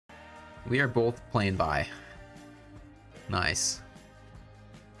We are both playing Vi. Nice.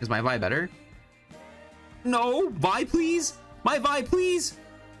 Is my Vi better? No, Vi, please. My Vi, please.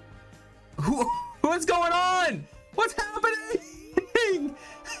 What's going on? What's happening?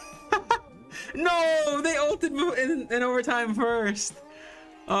 No, they ulted in overtime first.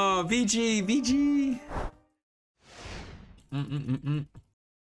 Oh, VG, VG.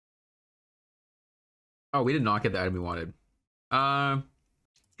 Oh, we did not get the item we wanted.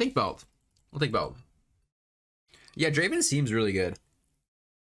 Take belt. We'll take belt. Yeah, Draven seems really good.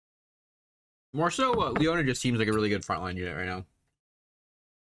 More so, Leona just seems like a really good frontline unit right now.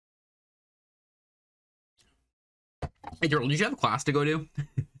 Hey, Gerald, did you have a class to go to?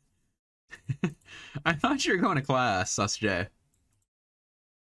 I thought you were going to class, SJ.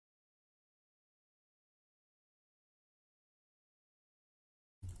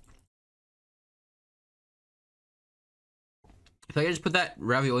 If I could just put that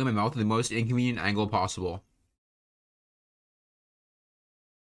ravioli in my mouth at the most inconvenient angle possible.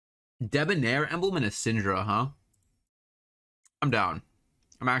 Debonair emblem and a Syndra, huh? I'm down.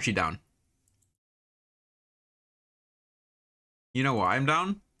 I'm actually down. You know why I'm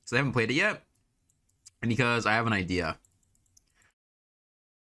down? Because I haven't played it yet. And because I have an idea.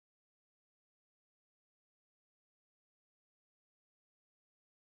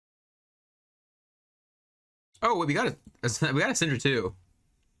 Oh, wait, we got a Syndra too.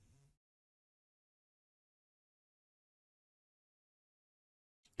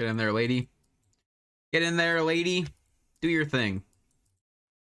 Get in there, lady. Get in there, lady. Do your thing.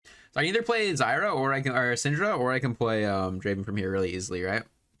 So I can either play Zyra or Syndra, or I can play Draven from here really easily, right?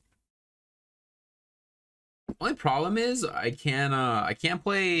 Only problem is I can't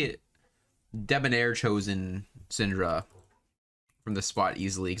play Debonair chosen Syndra from the spot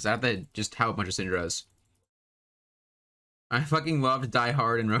easily because I have to just have a bunch of Syndras. I fucking loved Die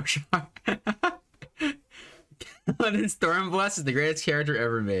Hard and Rorschach. And Stormblast is the greatest character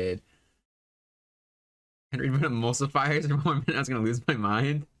ever made. And read about emulsifiers for 1 minute, I was gonna lose my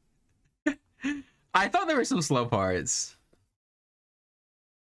mind. I thought there were some slow parts.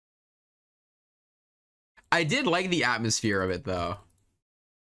 I did like the atmosphere of it though.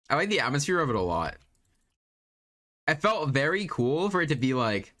 I like the atmosphere of it a lot. I felt very cool for it to be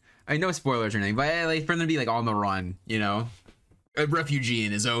like, I know spoilers or anything, but I like for them to be like on the run, you know? A refugee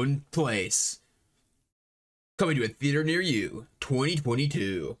in his own place. Coming to a theater near you,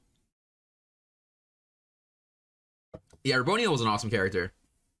 2022. Yeah, Raboniel was an awesome character.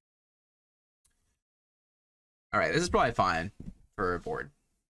 Alright, this is probably fine for a board.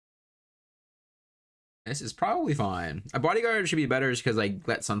 This is probably fine. A bodyguard should be better just because I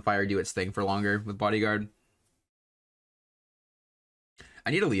let Sunfire do its thing for longer with bodyguard.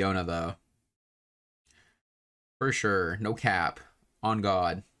 I need a Leona though. For sure. No cap. On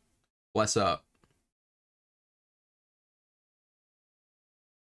God. Bless up.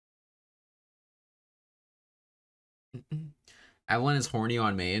 Evelyn is horny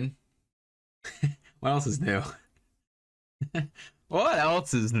on main. What else is new? What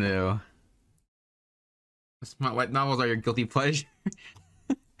else is new? Smart light novels are your guilty pleasure.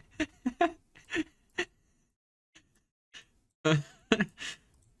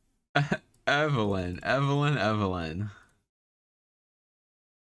 Evelyn.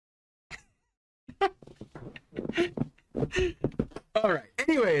 All right.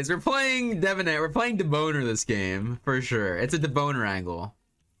 Anyways, we're playing Debonair. We're playing Deboner this game for sure. It's a Deboner angle.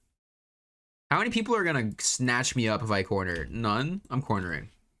 How many people are gonna snatch me up if I corner? None. I'm cornering.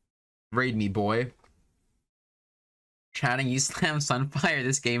 Raid me, boy. Chatting, you slam Sunfire.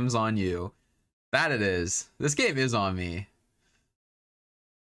 This game's on you. That it is. This game is on me.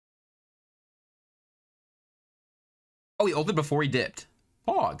 Oh, he ulted before he dipped.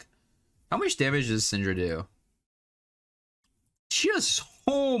 Fog. How much damage does Syndra do? She does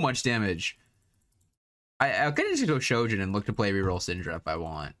so much damage. I could just go Shojin and look to play reroll Syndra if I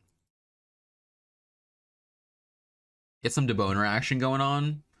want. Get some Deboner action going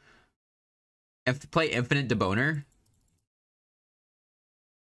on. And play Infinite Deboner.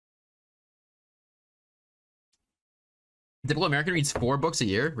 Typical American reads 4 books a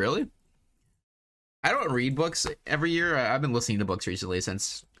year? Really? I don't read books every year. I've been listening to books recently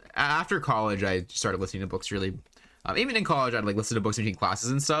since after college. I started listening to books really. Even in college, I'd like listen to books between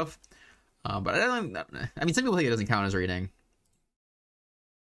classes and stuff. But I don't. I mean, some people think it doesn't count as reading.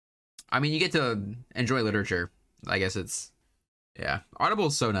 I mean, you get to enjoy literature. I guess it's, yeah. Audible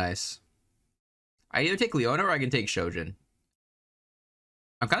is so nice. I either take Leona or I can take Shojin.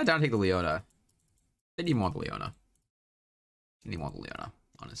 I'm kind of down to take the Leona. Didn't even want the Leona. Didn't even want the Leona,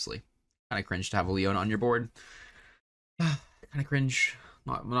 honestly. Kind of cringe to have a Leona on your board. Kind of cringe.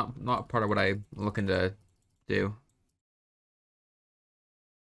 Not part of what I'm looking to do.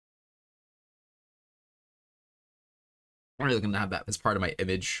 I'm really looking to have that as part of my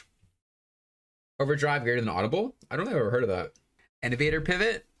image. Overdrive greater than audible? I don't think I've ever heard of that. Innovator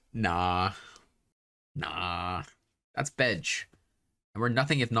pivot? Nah. Nah. That's Bedge. And we're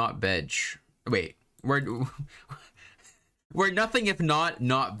nothing if not Bedge. Wait, we're nothing if not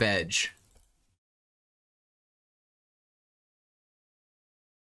Bedge.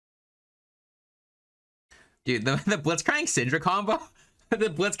 Dude, the Blitzcrank Syndra combo, the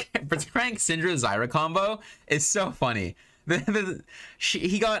Blitzcrank Syndra Zyra combo is so funny.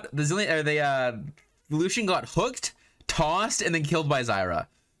 He got the Zillion, or the Lucian got hooked, tossed, and then killed by Zyra.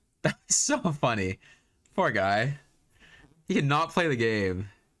 That's so funny. Poor guy. He could not play the game.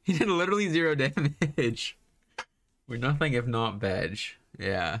 He did literally 0 damage. We're nothing if not Bedge.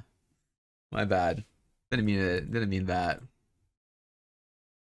 Yeah. My bad. Didn't mean it. Didn't mean that.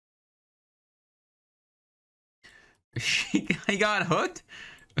 He got hooked,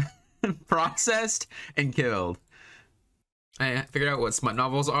 processed, and killed. I figured out what smut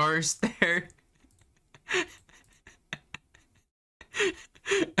novels are there.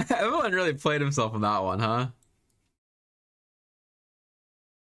 Everyone really played himself on that one, huh?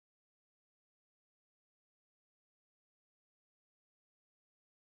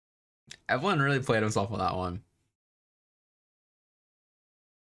 Everyone really played himself on that one.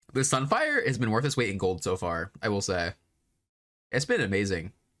 The Sunfire has been worth its weight in gold so far, I will say. It's been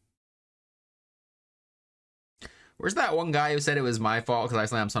amazing. Where's that one guy who said it was my fault because I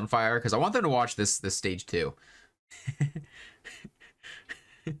slammed Sunfire? Because I want them to watch this stage too.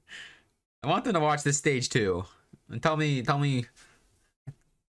 I want them to watch this stage too. And tell me.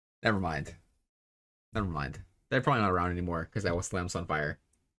 Never mind. Never mind. They're probably not around anymore because I will slam Sunfire.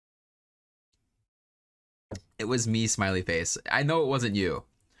 It was me, smiley face. I know it wasn't you.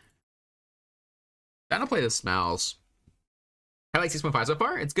 I don't play the smells. I like 6.5 so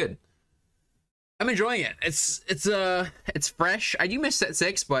far. It's good. I'm enjoying it. It's fresh. I do miss set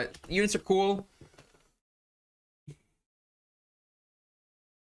 6, but units are cool.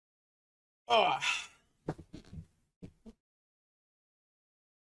 Oh.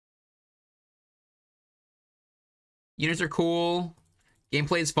 Units are cool.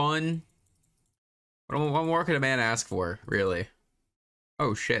 Gameplay is fun. What more could a man ask for, really?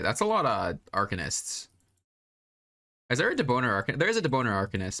 Oh shit, that's a lot of Arcanists. Is there a Deboner Arcanist? There is a Deboner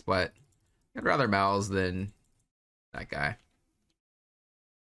Arcanist, but I'd rather Mal's than that guy.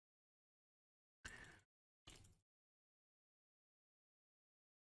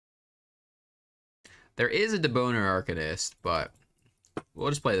 There is a Deboner Arcanist, but we'll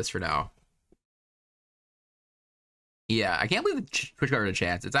just play this for now. Yeah, I can't believe the Twitch got rid of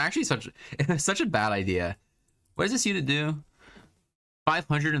chance. It's actually such a bad idea. What does this unit do?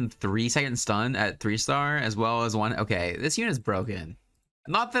 503-second stun at 3-star, as well as one. Okay, this unit's broken.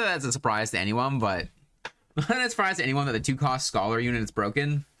 Not that that's a surprise to anyone, but not that it's a surprise to anyone that the 2-cost Scholar unit is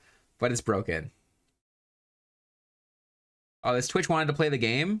broken, but it's broken. Oh, this Twitch wanted to play the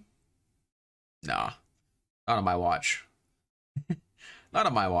game? Nah, not on my watch. Not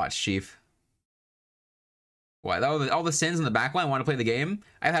on my watch, Chief. What? All the sins in the backline want to play the game?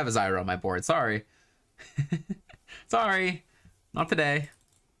 I have a Zyra on my board. Sorry. Sorry. Not today.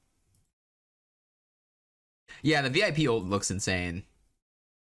 Yeah, the VIP ult looks insane.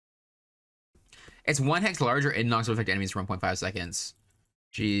 It's 1 hex larger and knocks will affect enemies for 1.5 seconds.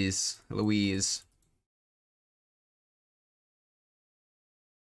 Jeez, Louise.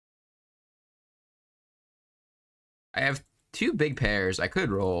 I have 2 big pairs. I could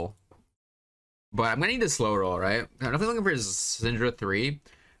roll. But I'm gonna need to slow roll, right? I'm definitely looking for Syndra3.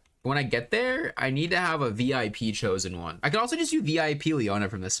 When I get there, I need to have a VIP chosen one. I could also just do VIP Leona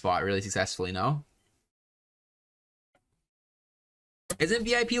from this spot really successfully, no? Isn't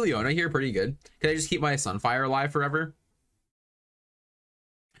VIP Leona here pretty good? Can I just keep my Sunfire alive forever?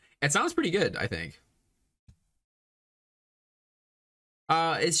 It sounds pretty good, I think.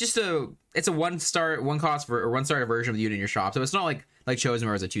 It's just it's a 1-star, 1-cost or 1-star version of the unit in your shop. So it's not like Chosen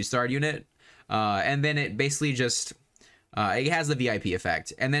where it's a 2-star unit. And then it basically just it has the VIP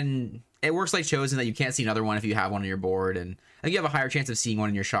effect, and then it works like Chosen that you can't see another one if you have one on your board, and I think you have a higher chance of seeing one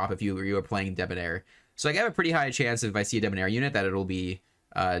in your shop if you are playing Debonair. So I have a pretty high chance if I see a Debonair unit that it'll be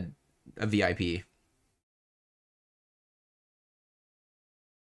a VIP.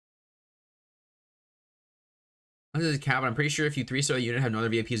 This is Cap, I'm pretty sure if you 3-star unit have no other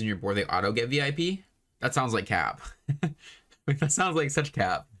VIPs on your board, they auto get VIP. That sounds like Cap. That sounds like such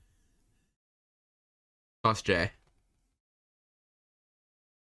Cap. Plus J.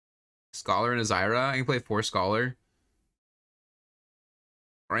 Scholar and a Zyra. I can play 4 Scholar.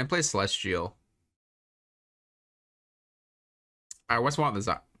 Or I play Celestial. I just want the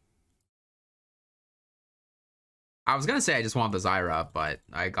Zyra. I was gonna say I just want the Zyra, but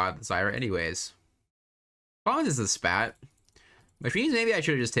I got the Zyra anyways. Problem is the spat. Which means maybe I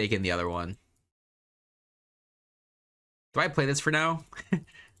should have just taken the other one. Do I play this for now?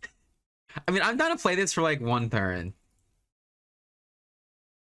 I mean, I'm down to play this for like one turn.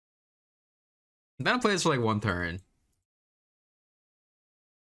 I'm down to play this for like one turn.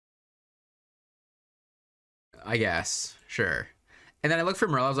 I guess. Sure. And then I look for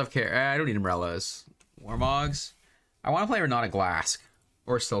Morellos of care. I don't need Morellos. Warmogs. I want to play Renata Glask.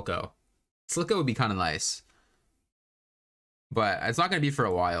 Or Silco. Silco would be kind of nice. But it's not going to be for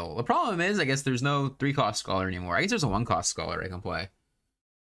a while. The problem is, I guess there's no 3-cost Scholar anymore. I guess there's a 1-cost Scholar I can play.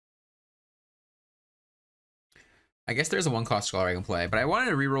 I guess there's a 1-cost Scholar I can play. But I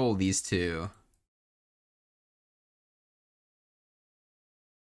wanted to reroll these two.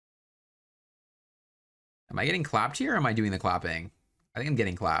 Am I getting clapped here or am I doing the clapping? I think I'm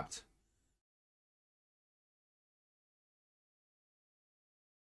getting clapped.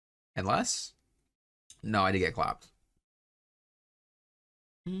 Unless? No, I did get clapped.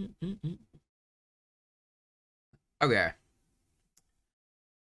 Okay.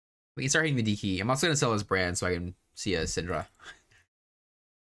 We can start hitting the D key. I'm also going to sell this brand so I can see a Syndra.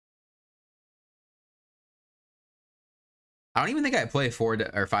 I don't even think I play 4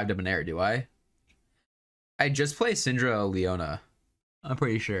 or 5 Debonair, do I? I just play Syndra Leona. I'm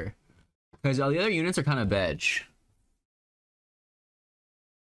pretty sure. Because all the other units are kind of veg.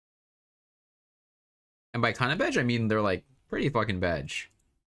 And by kind of veg, I mean they're like pretty fucking veg.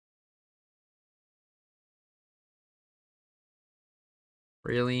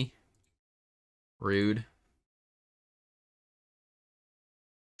 Really? Rude.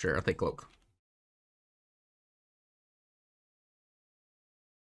 Sure, I'll take Cloak.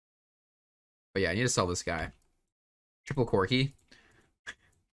 But yeah, I need to sell this guy. Triple Corky.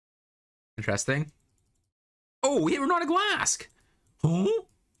 Interesting. Oh, we hit Renata Glask! Huh?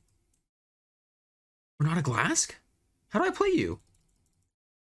 Renata Glask? How do I play you?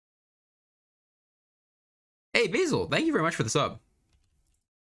 Hey, Basil, thank you very much for the sub.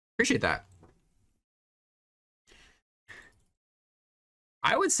 Appreciate that.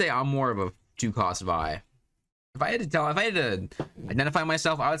 I would say I'm more of a 2-cost Vi. If I had to identify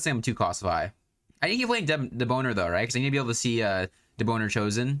myself, I would say I'm a 2-cost Vi. I need to keep playing Deboner though, right? Because I need to be able to see Deboner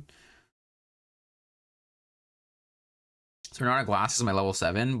chosen. So Renata Glask is my level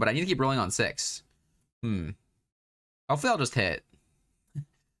 7, but I need to keep rolling on 6. Hopefully I'll just hit.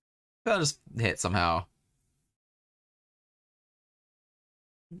 I'll just hit somehow.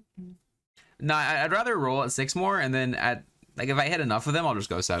 No, I'd rather roll at 6 more, and then at like if I hit enough of them, I'll just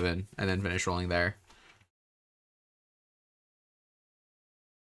go 7 and then finish rolling there.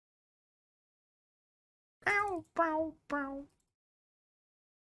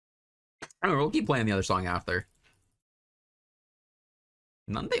 I don't know, we'll keep playing the other song after.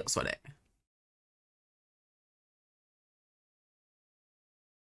 Non devo sole.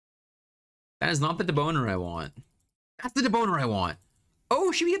 That is not the Deboner I want. That's the Deboner I want.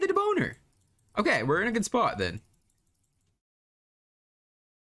 Oh, should we get the Deboner? Okay, we're in a good spot then.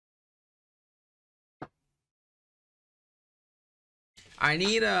 I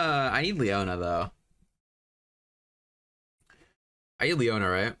need Leona though. I need Leona,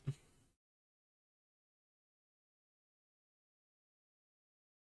 right?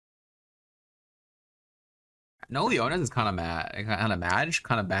 No, Leona's is kind of mad, kind of Madge,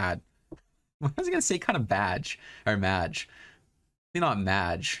 kind of bad. What was I gonna say? Kind of badge or Madge? Maybe not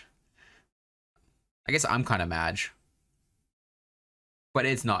Madge. I guess I'm kind of Madge, but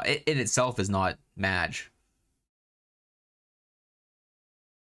it's not. It in itself is not Madge.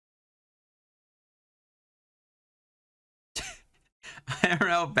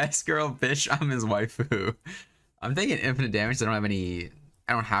 IRL best girl bitch. I'm his waifu. I'm taking infinite damage. I don't have any.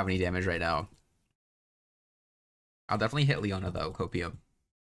 I don't have any damage right now. I'll definitely hit Leona though. Copium.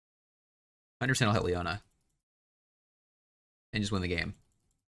 100% I'll hit Leona. And just win the game.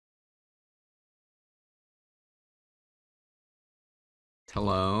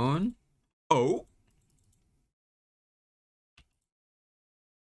 Talon. Oh.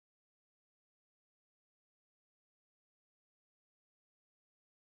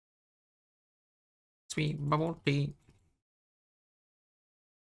 Sweet bubble tea.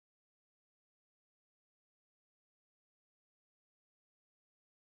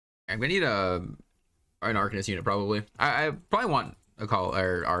 I'm gonna need an Arcanist unit probably. I probably want a call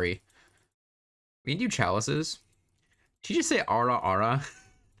or Ari. We can do chalices. Did you just say Ara Ara?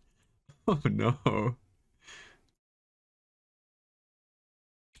 Oh no.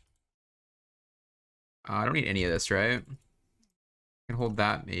 I don't need any of this, right? I can hold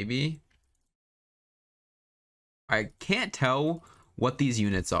that, maybe. I can't tell what these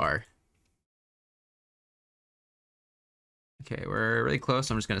units are. Okay, we're really close.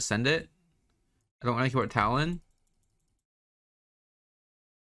 So I'm just going to send it. I don't like what Talon.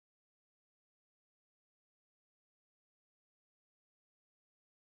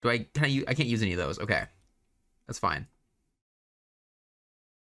 Can I can't use any of those. Okay. That's fine.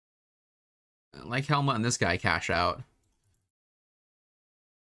 Like Helmet and this guy cash out.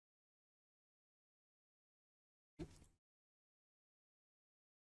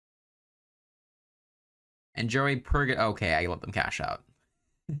 And Joey Purga. Okay, I let them cash out.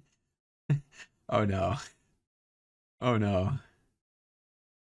 Oh no. Oh no.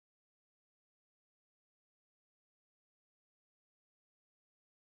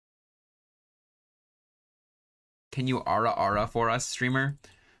 Can you Ara for us, streamer?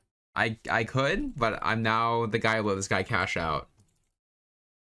 I could, but I'm now the guy who let this guy cash out.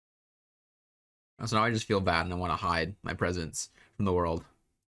 So now I just feel bad and I want to hide my presence from the world.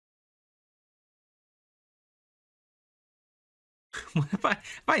 What if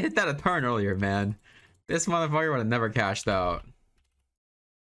I hit that a turn earlier, man? This motherfucker would have never cashed out.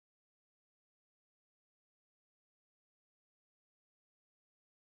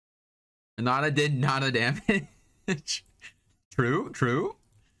 Nada did not a damage. True.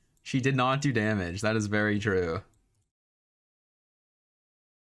 She did not do damage. That is very true.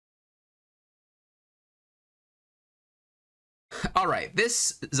 All right,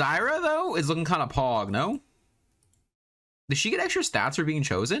 this Zyra though is looking kind of pog, no? Does she get extra stats for being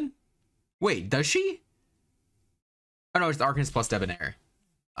chosen? Wait, does she? Oh no, it's Arcanist plus Debonair.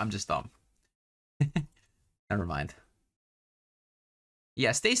 I'm just dumb. Never mind.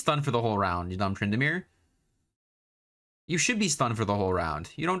 Yeah, stay stunned for the whole round, you dumb Tryndamere. You should be stunned for the whole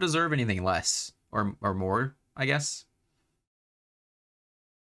round. You don't deserve anything less. Or more, I guess.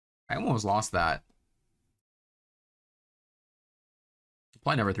 I almost lost that.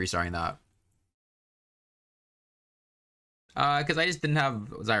 Probably never 3-starring that. Because I just didn't have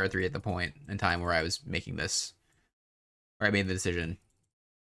Zyra3 at the point in time where I was making this. Or I made the decision.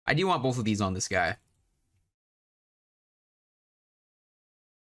 I do want both of these on this guy.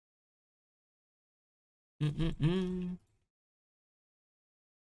 I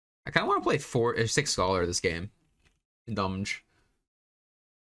kind of want to play 4 or 6 Scholar this game. Dumge.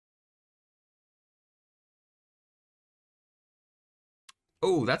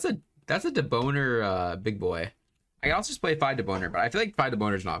 Oh, that's a Deboner big boy. I can also just play 5 Deboner, but I feel like 5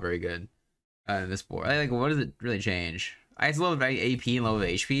 Deboner is not very good in this board. I think, what does it really change? I have a little bit of AP and a little bit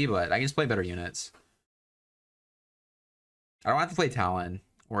of HP, but I can just play better units. I don't have to play Talon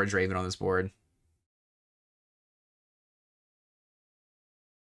or a Draven on this board.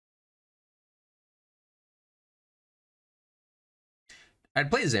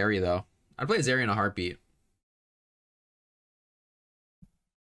 I'd play Zyra though. I'd play Zyra in a heartbeat.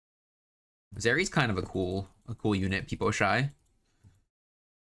 Zyra's kind of a cool unit, people shy.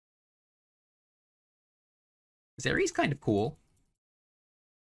 Zyra's kind of cool.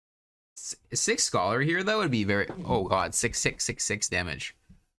 6 Scholar here though would be very, oh god, 6 damage.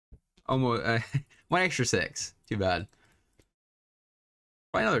 Almost 1 extra 6. Too bad.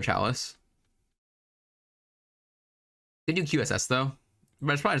 Probably another Chalice. They do QSS though,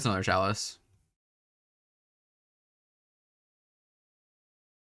 but it's probably just another Chalice.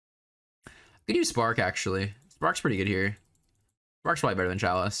 Could use Spark actually. Spark's pretty good here. Spark's probably better than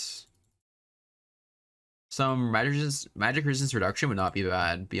Chalice. Some magic resistance reduction would not be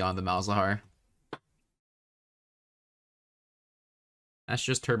bad beyond the Malzahar. That's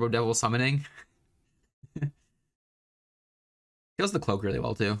just Turbo Devil summoning. Kills the cloak really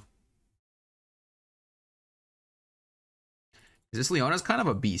well too. This Leona's kind of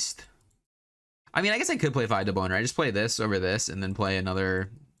a beast. I mean, I guess I could play 5 Deboner. I just play this over this and then play another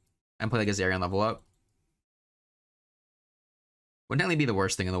and play like a Zyra level up. Wouldn't only be the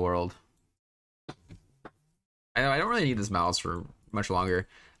worst thing in the world. I don't really need this mouse for much longer.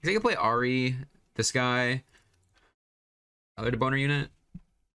 I could play Ari, this guy, other Deboner unit.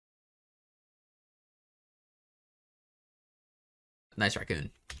 Nice raccoon.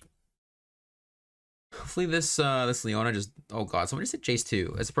 Hopefully this Leona just, oh god, someone just hit Chase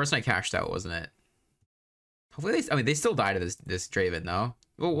 2. It's the person I cashed out, wasn't it? Hopefully they still die to this Draven though.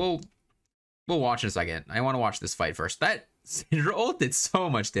 We'll watch in a second. I want to watch this fight first. That Syndra ult did so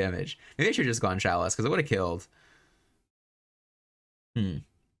much damage. Maybe I should have just gone Chalice because it would have killed. Maybe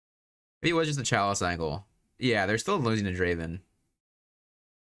it was just a Chalice angle. Yeah, they're still losing to Draven.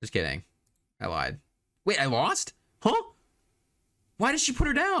 Just kidding. I lied. Wait, I lost? Huh? Why did she put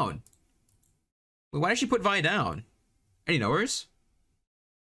her down? Wait, why did she put Vi down? Any knowers?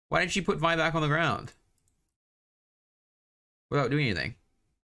 Why didn't she put Vi back on the ground? Without doing anything.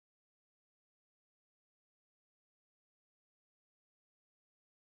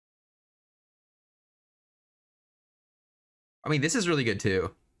 I mean, this is really good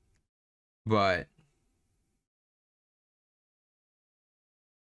too. But...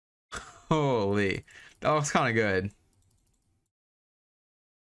 holy. That looks kind of good.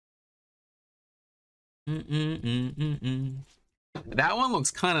 That one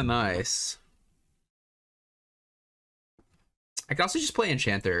looks kind of nice. I could also just play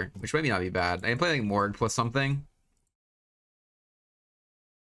Enchanter, which might not be bad. I can play like Morg plus something.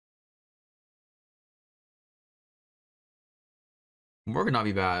 Morg would not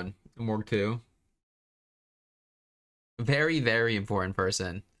be bad. Morg 2. Very, very important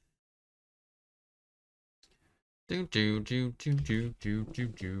person. I don't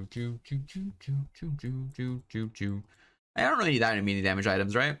really need that many damage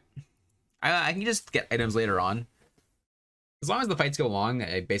items, right? I can just get items later on. As long as the fights go long,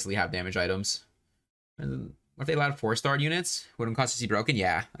 I basically have damage items. And if they allowed 4-star units, would one cost to be broken?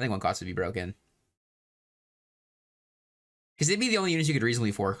 Yeah, I think one cost to be broken. Because they'd be the only units you could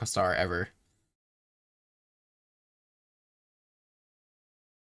reasonably 4-star ever.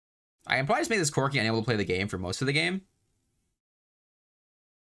 I can probably just make this quirky unable to play the game for most of the game.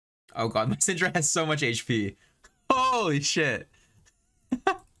 Oh god, my Syndra has so much HP. Holy shit.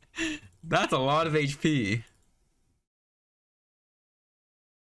 That's a lot of HP.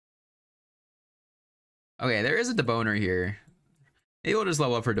 Okay, there is a deboner here. Maybe we'll just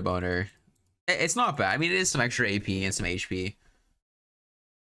level up for deboner. It's not bad. I mean, it is some extra AP and some HP.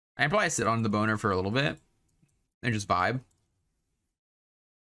 I can probably sit on the deboner for a little bit and just vibe.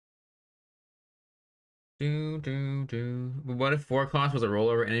 But what if 4 cost was a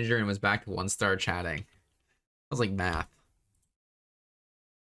rollover integer and was back to 1-star chatting? That was like math.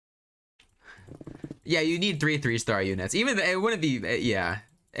 Yeah, you need 3-star units. Even it wouldn't be, yeah,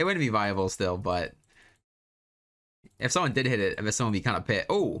 it wouldn't be viable still, but if someone did hit it, if someone would be kind of pissed.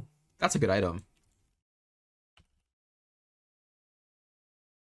 Oh, that's a good item.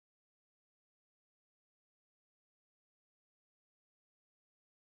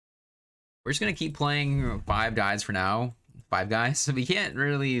 We're just gonna keep playing 5 guys for now. 5 guys. So we can't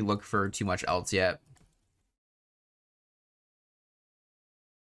really look for too much else yet.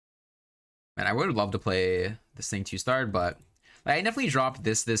 Man, I would love to play this thing 2-star, but I definitely dropped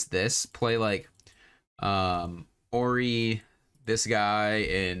this. Play like Ori, this guy,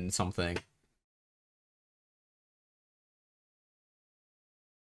 and something.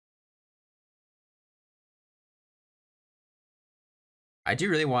 I do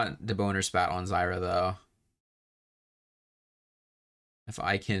really want the boner spat on Zyra though. If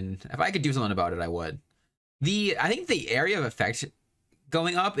I could do something about it, I would. I think the area of effect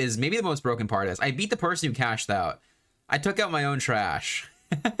going up is maybe the most broken part of this. I beat the person who cashed out. I took out my own trash.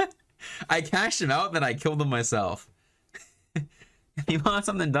 I cashed him out, then I killed him myself. If you want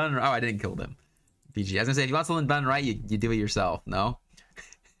something done, oh, I didn't kill him. BG. I was gonna say, if you want something done right, you do it yourself. No.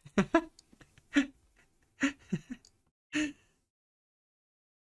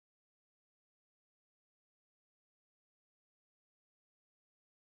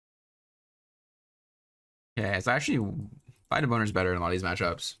 Yeah, it's actually Fighter Boner's better in a lot of these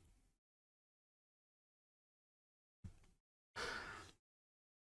matchups.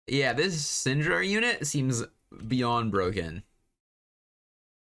 Yeah, this Syndra unit seems beyond broken.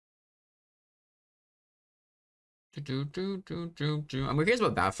 I'm curious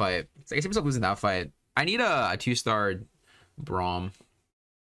about that fight. I guess I'm losing that fight. I need a 2-star Braum.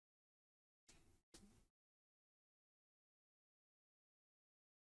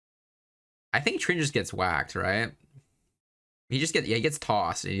 I think Trin just gets whacked, right? He gets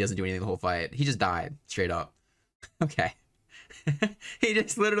tossed and he doesn't do anything the whole fight. He just died straight up. Okay. He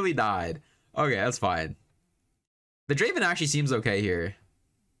just literally died. Okay, that's fine. The Draven actually seems okay here.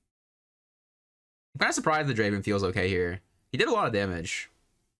 I'm kind of surprised the Draven feels okay here. He did a lot of damage.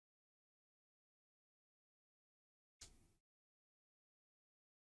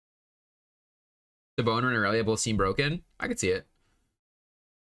 The Boner and Aurelia both seem broken. I could see it.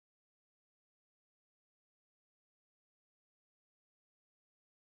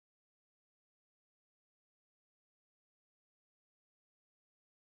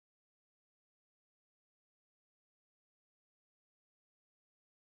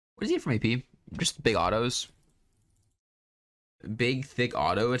 What does he have from AP? Just big autos. Big, thick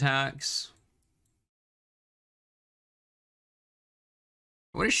auto attacks.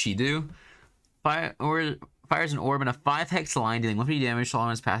 What does she do? Fires an orb in a 5-hex line, dealing 150 damage so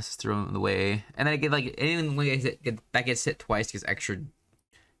long as it passes through the way. And then I get like anything that gets hit twice takes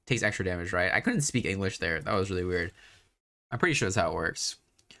extra damage, right? I couldn't speak English there. That was really weird. I'm pretty sure that's how it works.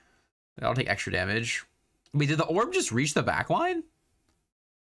 I'll take extra damage. Wait, did the orb just reach the back line?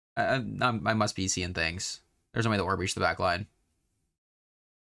 I must be seeing things. There's no way the orb reached the back line.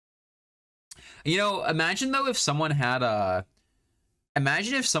 You know, imagine though if someone had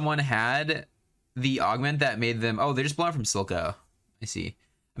imagine if someone had the augment that made them... Oh, they just blow up from Silco. I see.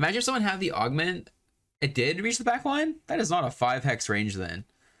 Imagine if someone had the augment. It did reach the back line? That is not a 5-hex range then.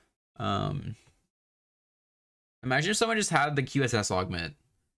 Imagine if someone just had the QSS augment.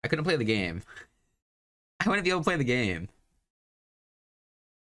 I couldn't play the game. I wouldn't be able to play the game.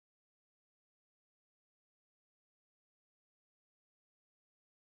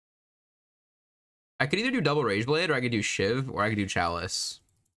 I could either do double Rage Blade, or I could do Shiv, or I could do Chalice.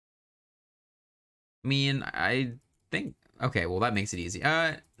 I mean, I think... Okay, well, that makes it easy.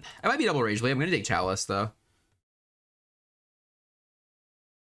 I might be double Rage Blade. I'm going to take Chalice, though.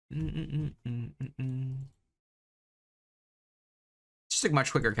 Just a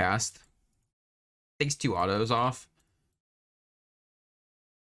much quicker cast. Takes 2 autos off.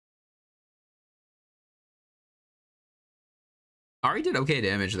 Ari did okay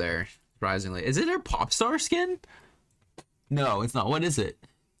damage there, surprisingly. Is it her Popstar skin? No, it's not. What is it?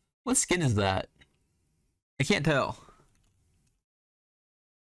 What skin is that? I can't tell.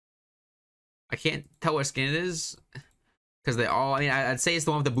 I can't tell what skin it is. Because they all... I mean, I'd say it's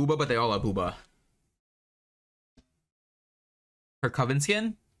the one with the booba, but they all have booba. Her Coven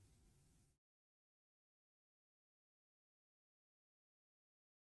skin?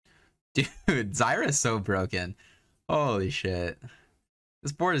 Dude, Zyra is so broken. Holy shit.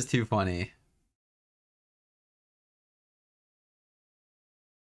 This board is too funny.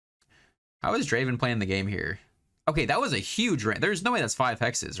 How is Draven playing the game here? Okay, that was a huge range. There's no way that's 5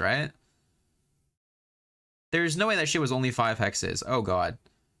 hexes, right? There's no way that shit was only 5 hexes. Oh, God.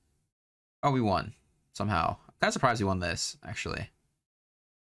 Oh, we won. Somehow. I'm kind of surprised we won this, actually.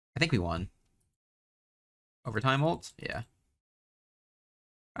 I think we won. Overtime ult? Yeah.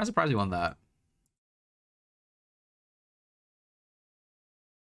 I'm surprised we won that.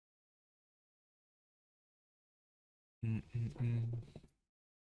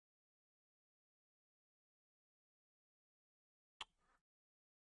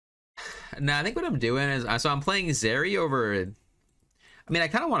 Nah, I think what I'm doing is... So I'm playing Zyra over... I mean, I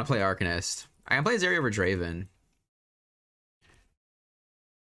kind of want to play Arcanist. I can play Zyra over Draven.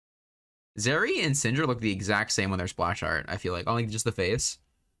 Zyra and Syndra look the exact same on their splash art, I feel like. Only just the face.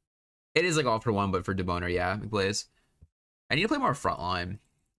 It is like all for one, but for Deboner, yeah, McBlaze. I need to play more frontline.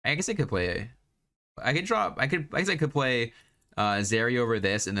 I guess I could play... I guess I could play Zyra over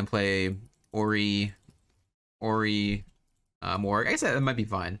this and then play Ori, more. I guess that might be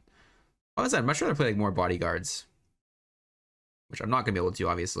fine. Like I said, I'd much rather play like more bodyguards, which I'm not gonna be able to,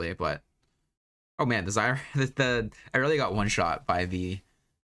 obviously. But oh man, the Zyra, I really got one shot by this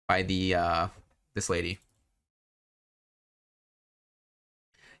lady.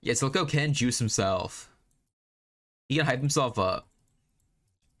 Yeah, Silco can juice himself. He can hype himself up.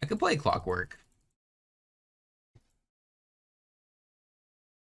 I could play Clockwork.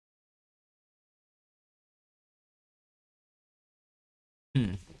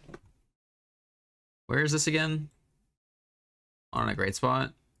 Where is this again? On a great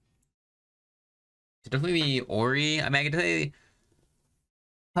spot. It'd definitely be Ori. I mean,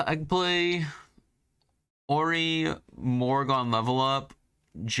 I could play Ori, Morgon level up,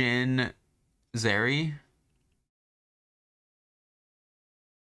 Jhin, Zeri.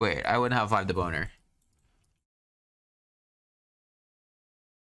 Wait, I wouldn't have 5 Deboner.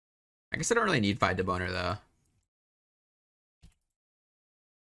 I guess I don't really need 5 Deboner though.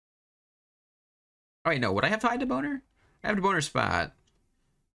 Oh wait, no, would I have 5 Deboner? I have Deboner spot.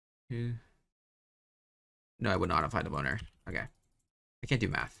 Yeah. No, I would not have 5 Deboner. Okay. I can't do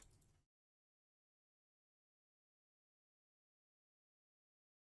math.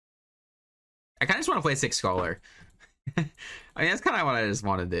 I kind of just want to play 6 Scholar. I mean, that's kind of what I just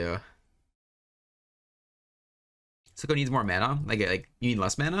want to do. Silco needs more mana? Like you need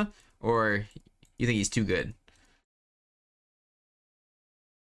less mana? Or you think he's too good?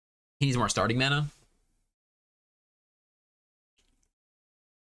 He needs more starting mana?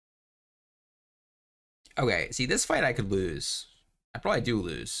 Okay, see, this fight I could lose. I probably do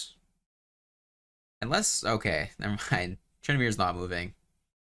lose. Unless, okay, never mind. Trinimir's not moving.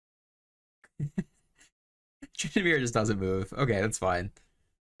 Trinimir just doesn't move. Okay, that's fine.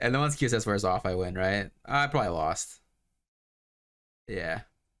 And then once QSS wears off, I win, right? I probably lost. Yeah.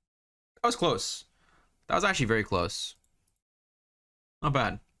 That was close. That was actually very close. Not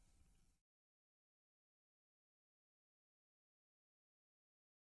bad.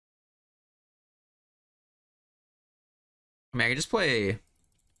 I mean, I could just play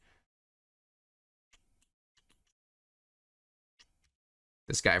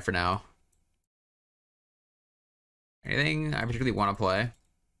this guy for now. Anything I particularly want to play?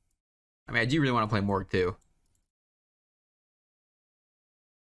 I mean, I do really want to play Morg too.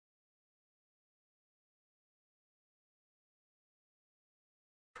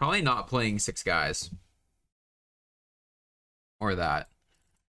 Probably not playing 6 guys. Or that.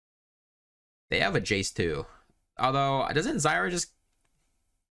 They have a Jace too. Although, doesn't Zyra just...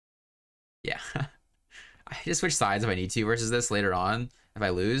 Yeah. I just switch sides if I need to versus this later on if I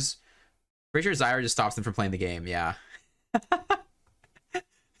lose. Pretty sure Zyra just stops them from playing the game, yeah.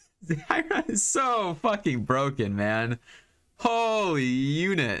 Zyra is so fucking broken, man. Holy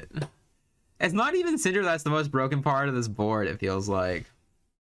unit. It's not even Syndra that's the most broken part of this board, it feels like.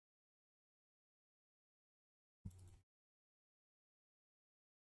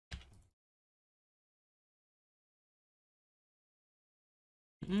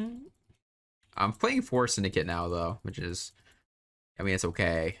 I'm playing 4 Syndicate now, though, which is... I mean, it's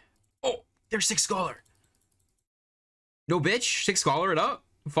okay. Oh, there's 6 Scholar. No, bitch. 6 Scholar it up.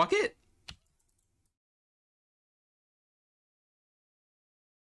 Fuck it.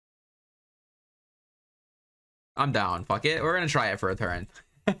 I'm down. Fuck it. We're gonna try it for a turn.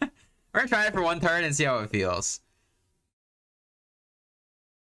 We're gonna try it for 1 turn and see how it feels.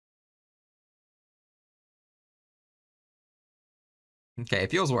 Okay,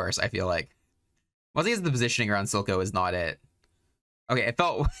 it feels worse, I feel like. Once he gets the positioning around Silco is not it. Okay, it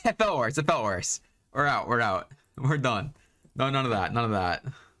felt worse. It felt worse. We're out. We're out. We're done. No, none of that. None of that.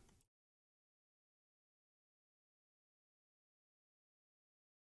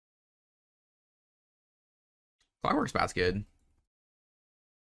 Clockwork's bat's good.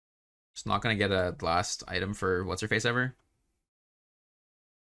 Just not gonna get a last item for what's her face ever.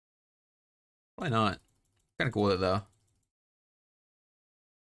 Probably not. Kind of cool with it though.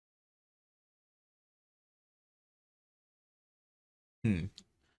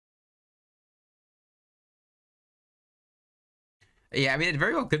 Yeah, I mean, it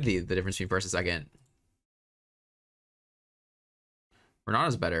very well could be the difference between first and second.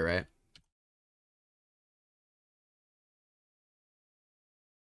 Renata's better, right?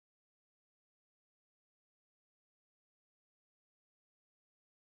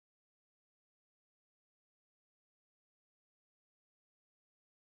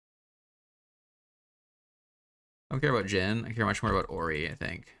 I don't care about Jhin. I care much more about Ori, I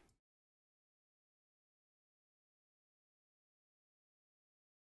think.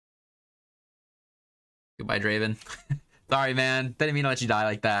 Goodbye, Draven. Sorry, man. Didn't mean to let you die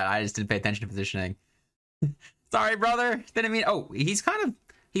like that. I just didn't pay attention to positioning. Sorry, brother. Didn't mean... Oh, he was kind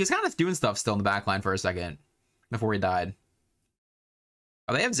of doing stuff still in the backline for a second before he died.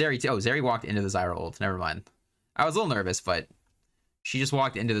 Oh, they have Zyra too. Oh, Zyra walked into the Zyra ult. Never mind. I was a little nervous, but she just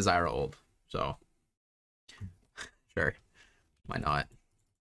walked into the Zyra ult. So, sure. Why not?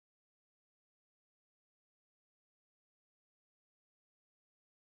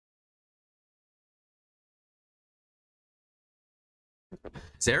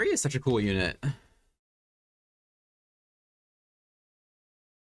 Zyra is such a cool unit.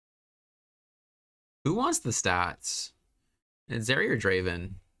 Who wants the stats? It's Zyra or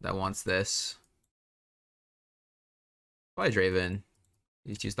Draven that wants this. Probably Draven.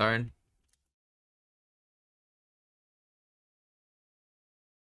 These 2 starred.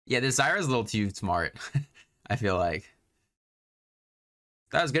 Yeah, this Zyra's a little too smart. I feel like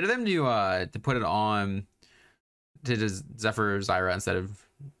that was good of them to put it on to just Zephyr Zyra instead of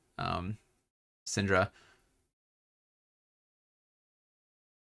Syndra.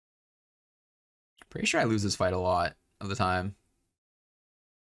 Pretty sure I lose this fight a lot of the time.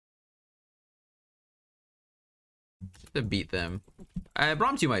 Just to beat them.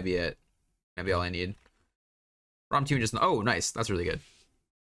 Braum 2 might be it. Maybe all I need. Braum 2 and just... Oh, nice. That's really good.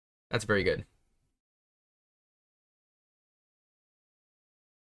 That's very good.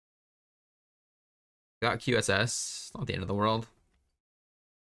 Got QSS. Not the end of the world.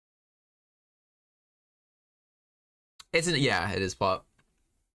 Yeah, it is pop.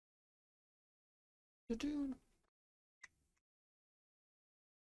 I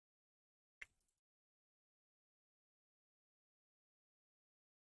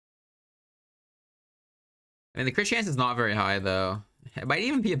mean, the crit chance is not very high, though. It might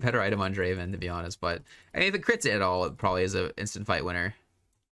even be a better item on Draven, to be honest, but I mean, if it crits at all, it probably is an instant fight winner.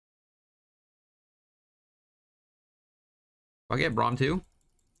 I'll get Braum too.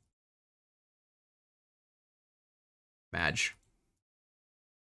 Madge.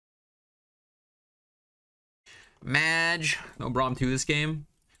 Madge. No Braum 2 this game.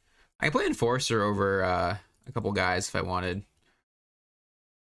 I can play Enforcer over a couple guys if I wanted.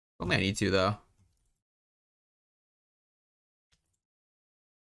 Only I need to, though.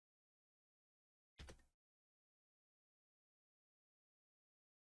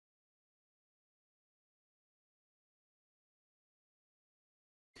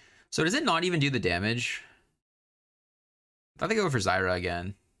 So does it not even do the damage? I thought they go for Zyra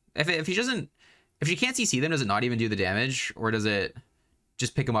again. If he doesn't, if she can't CC them, does it not even do the damage, or does it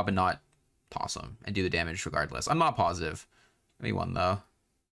just pick him up and not toss him and do the damage regardless? I'm not positive. Give me one though.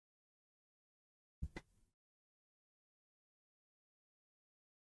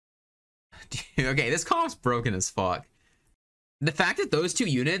 Okay, this comp's broken as fuck. The fact that those two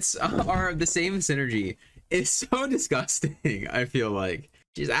units are the same synergy is so disgusting. I feel like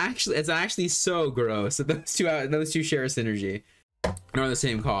it's actually so gross that those two share a synergy and are the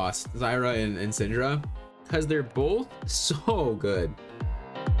same cost, Zyra and Syndra, because they're both so good.